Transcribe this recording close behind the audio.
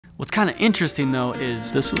What's kind of interesting though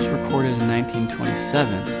is this was recorded in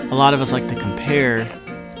 1927. A lot of us like to compare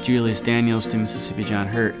Julius Daniels to Mississippi John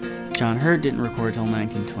Hurt. John Hurt didn't record till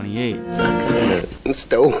 1928. I kind of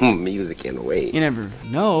stole music in a way. You never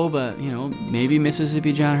know, but you know, maybe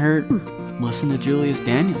Mississippi John Hurt listened to Julius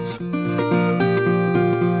Daniels.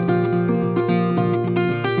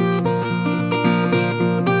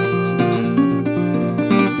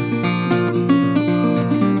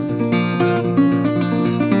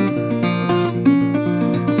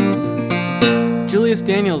 Julius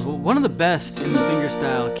Daniels, one of the best in the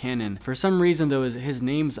fingerstyle canon. For some reason though, his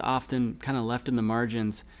name's often kind of left in the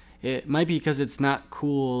margins. It might be because it's not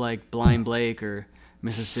cool like Blind Blake or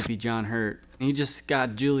Mississippi John Hurt. He just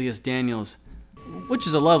got Julius Daniels, which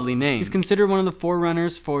is a lovely name. He's considered one of the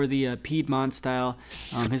forerunners for the Piedmont style.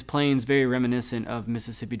 His playing's very reminiscent of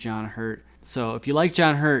Mississippi John Hurt. So if you like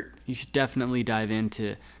John Hurt, you should definitely dive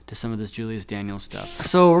into some of this Julius Daniels stuff.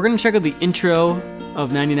 So we're gonna check out the intro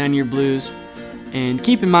of 99 Year Blues. And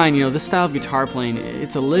keep in mind, you know, this style of guitar playing,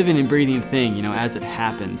 it's a living and breathing thing, you know, as it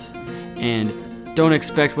happens. And don't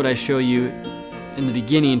expect what I show you in the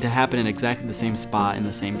beginning to happen at exactly the same spot in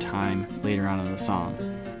the same time later on in the song.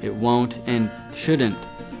 It won't and shouldn't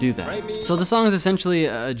do that. So the song is essentially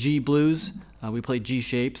a G blues. We play G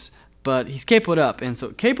shapes, but he's capoed up. And so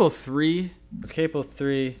capo 3, it's capo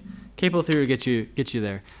 3. Capo 3 will get you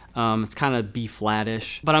there. It's kind of B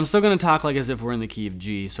flattish, but I'm still gonna talk like as if we're in the key of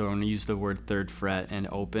G, so I'm gonna use the word 3rd fret and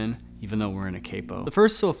open, even though we're in a capo. The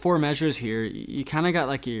first 4 measures here, you kind of got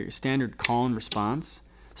like your standard call and response.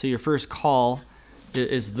 So your first call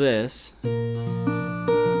is this.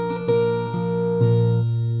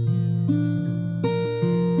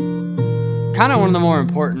 Kind of one of the more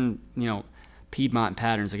important, you know, Piedmont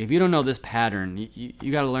patterns. Like if you don't know this pattern,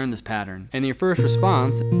 you got to learn this pattern. And your first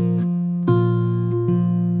response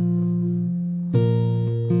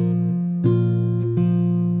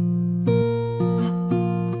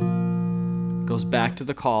goes back to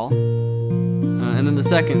the call, and then the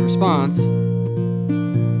second response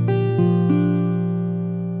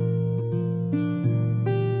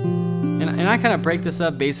and I kind of break this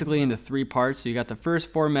up basically into 3 parts. So you got the first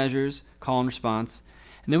 4 measures, call and response,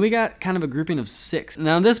 and then we got kind of a grouping of 6.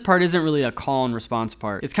 Now this part isn't really a call and response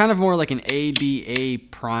part. It's kind of more like an A, B, A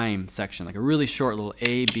prime section, like a really short little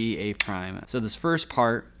A, B, A prime. So this first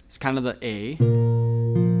part is kind of the A.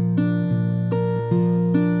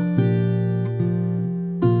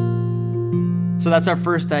 So that's our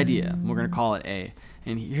first idea. We're gonna call it A.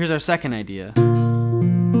 And here's our second idea.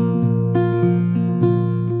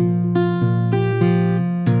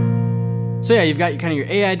 So yeah, you've got kind of your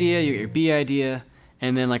A idea, your B idea,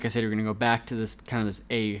 and then like I said, you're gonna go back to this kind of this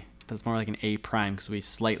A, but it's more like an A prime because we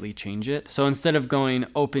slightly change it. So instead of going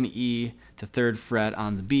open E to 3rd fret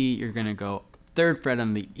on the B, you're gonna go 3rd fret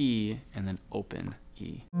on the E and then open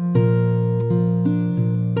E.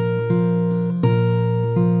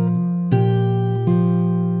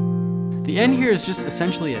 The end here is just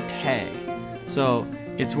essentially a tag. So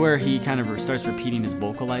it's where he kind of starts repeating his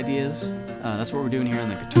vocal ideas. That's what we're doing here on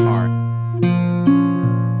the guitar.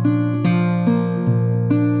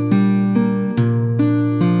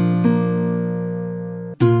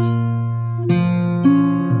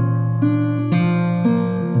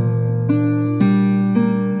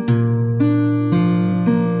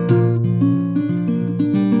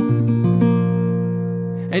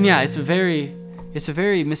 And yeah, it's a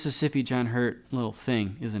very Mississippi John Hurt little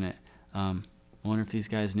thing, isn't it? I wonder if these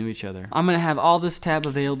guys knew each other. I'm gonna have all this tab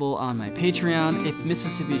available on my Patreon. If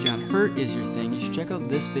Mississippi John Hurt is your thing, you should check out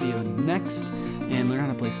this video next and learn how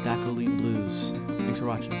to play Stacco Lead Blues. Thanks for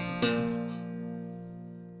watching.